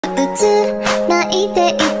つ泣いて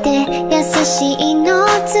いて優しいの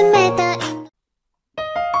冷たい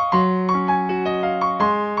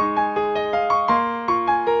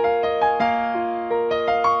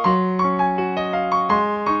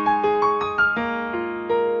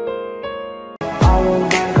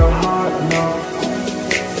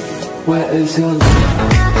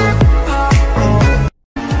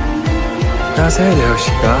那在聊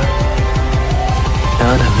什么？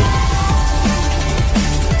哪里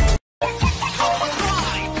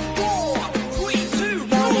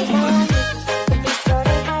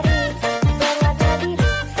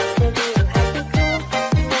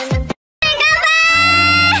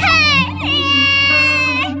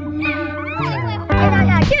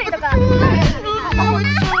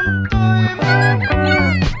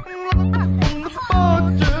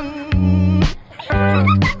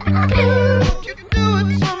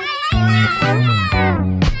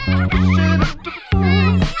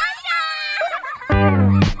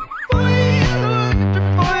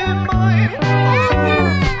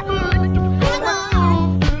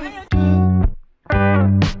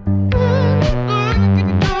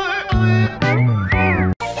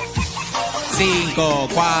？5,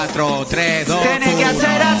 4, 3, 2, Tienes que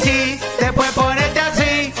hacer así, después ponerte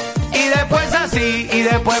así, y después así, y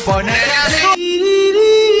después ponerte así.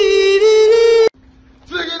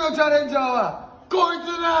 次のチャレンジャーはこいつ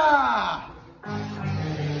だ。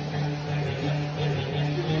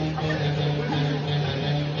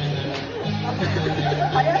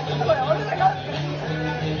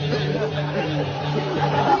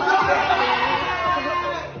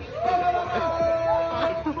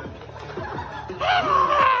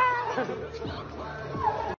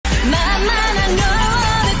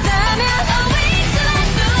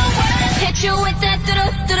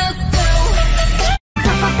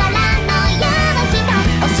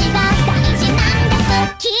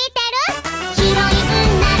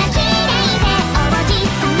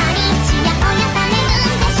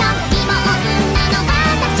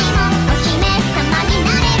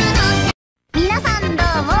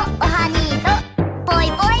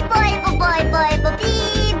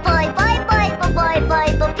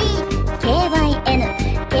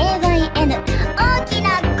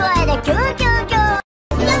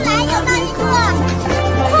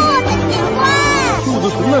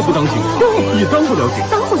从来不当警，也当不了警，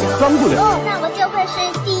当不了。那我就会是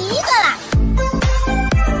第一个啦。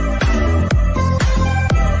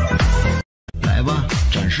来吧，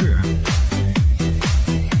展示。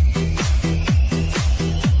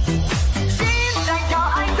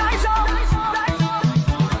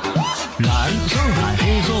蓝上海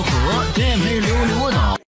黑色河，颠沛流离岛。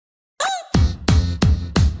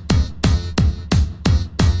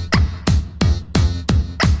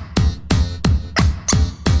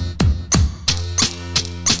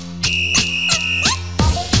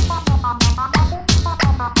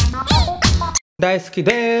大好き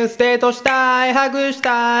です。デートしたい、ハグし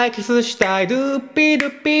たい、キスしたい、ドゥッピドゥ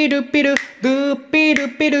ッピドゥッピドゥ、ドゥッピドゥ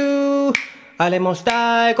ッピドゥ。あれもし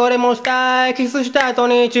たい、これもしたい、キスした後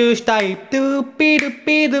にチューしたい、ドゥッピドゥッ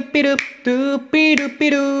ピドゥッピドゥ、ドゥッピドゥッピ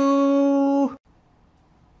ドゥ。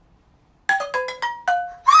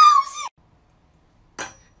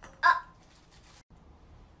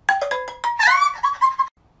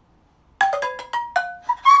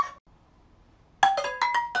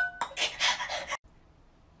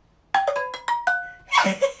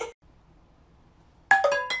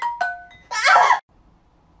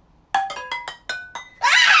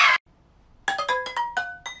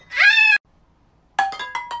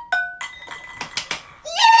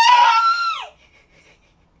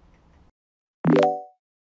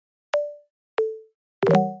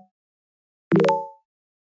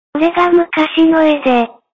これが昔の絵で、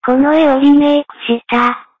この絵をリメイクし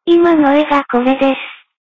た、今の絵がこれです。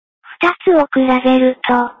二つを比べる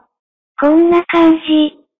と、こんな感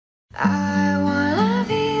じ。I wanna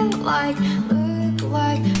feel like, look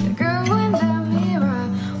like the girl in the mirror.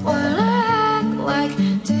 Wanna act like,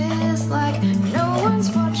 dance like no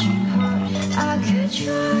one's watching her. I could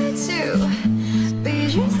try to be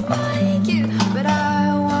just like you, but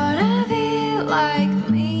I wanna feel like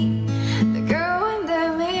me, the girl in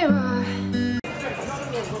the mirror. 「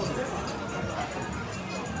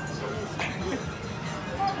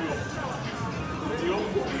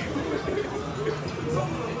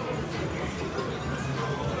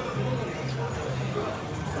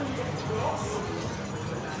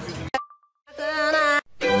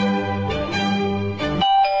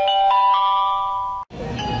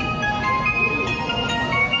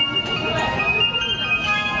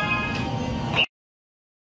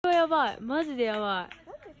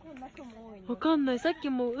わかんない。さっき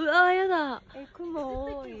もうわーやだ。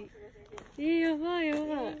雲多い。やばいやばい。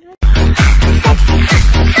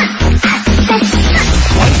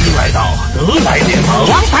欢迎来到德莱电堂，王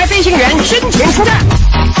牌飞行员申请出战。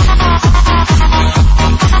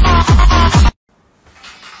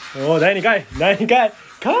おお、第2回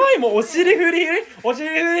かわいい。もうお尻振り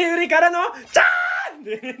からのチャーン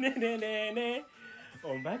ねえねえねえねえねえ、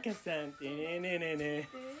おバカさんってねえねえねえね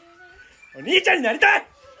え、お兄ちゃんになりたい。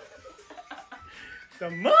ど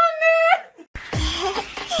うもね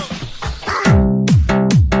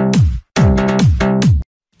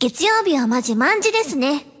月曜日はマジマンジです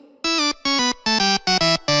ね。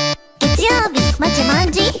月曜日マジマ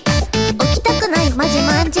ンジ、起きたくないマジ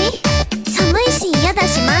マンジ、寒いし嫌だ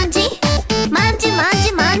しマンジ、マンジマン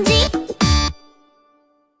ジマンジ。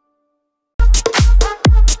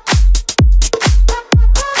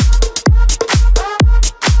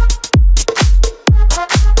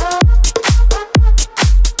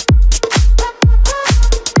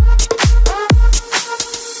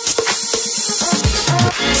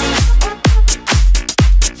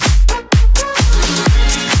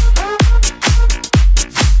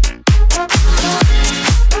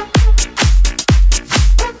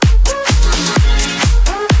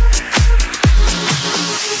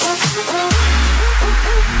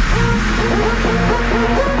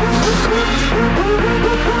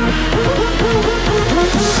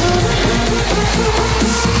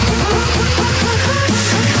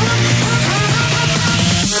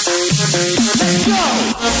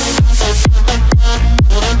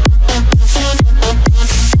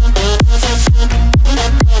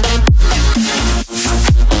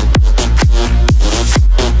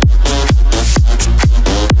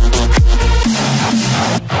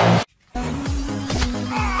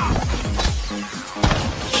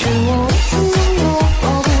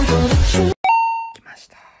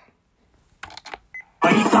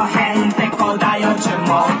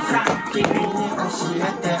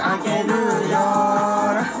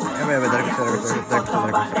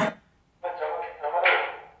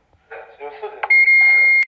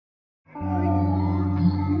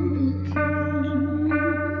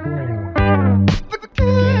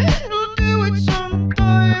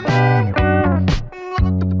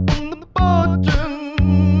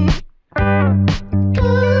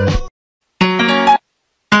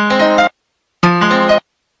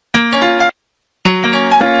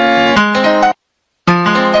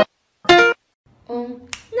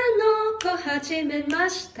始めま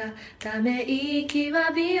した。ため息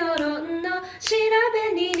はビオロンの調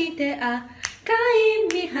べに似て赤い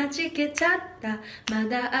実はじけちゃった。ま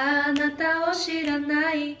だあなたを知ら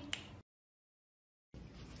ない。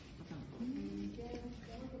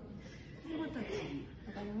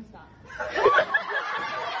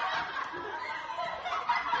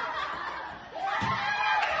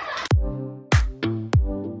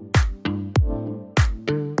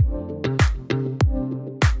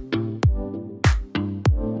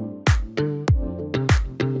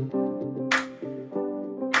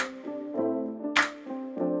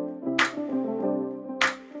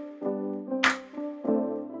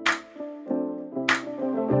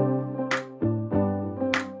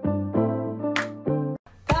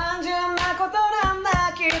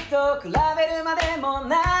比べるまでも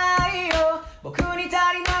ないよ、僕に足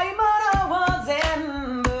りないものを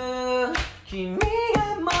全部君が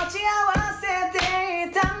持ち合わせて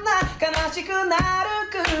いたんだ。悲しくなる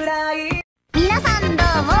くらい。皆さんど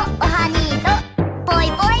うも、おはにーとぽい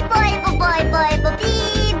ぽいぽいぽぽいぽいぽぴ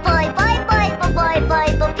ー、ぽいぽいぽいぽぽいぽ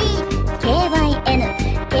いぽぴー、 KYN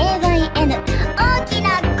大きな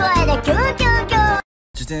声でキューキューキュー。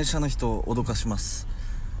自転車の人を脅かします。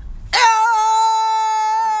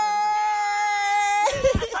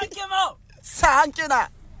サンキュー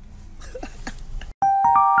だ。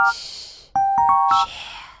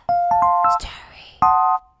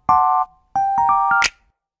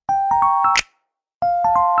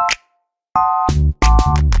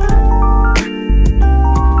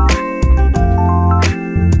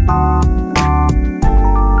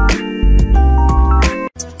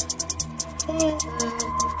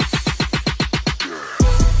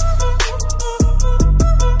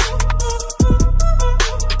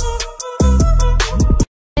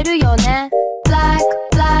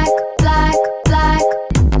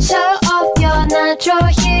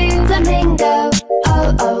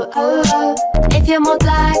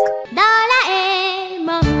ドラえ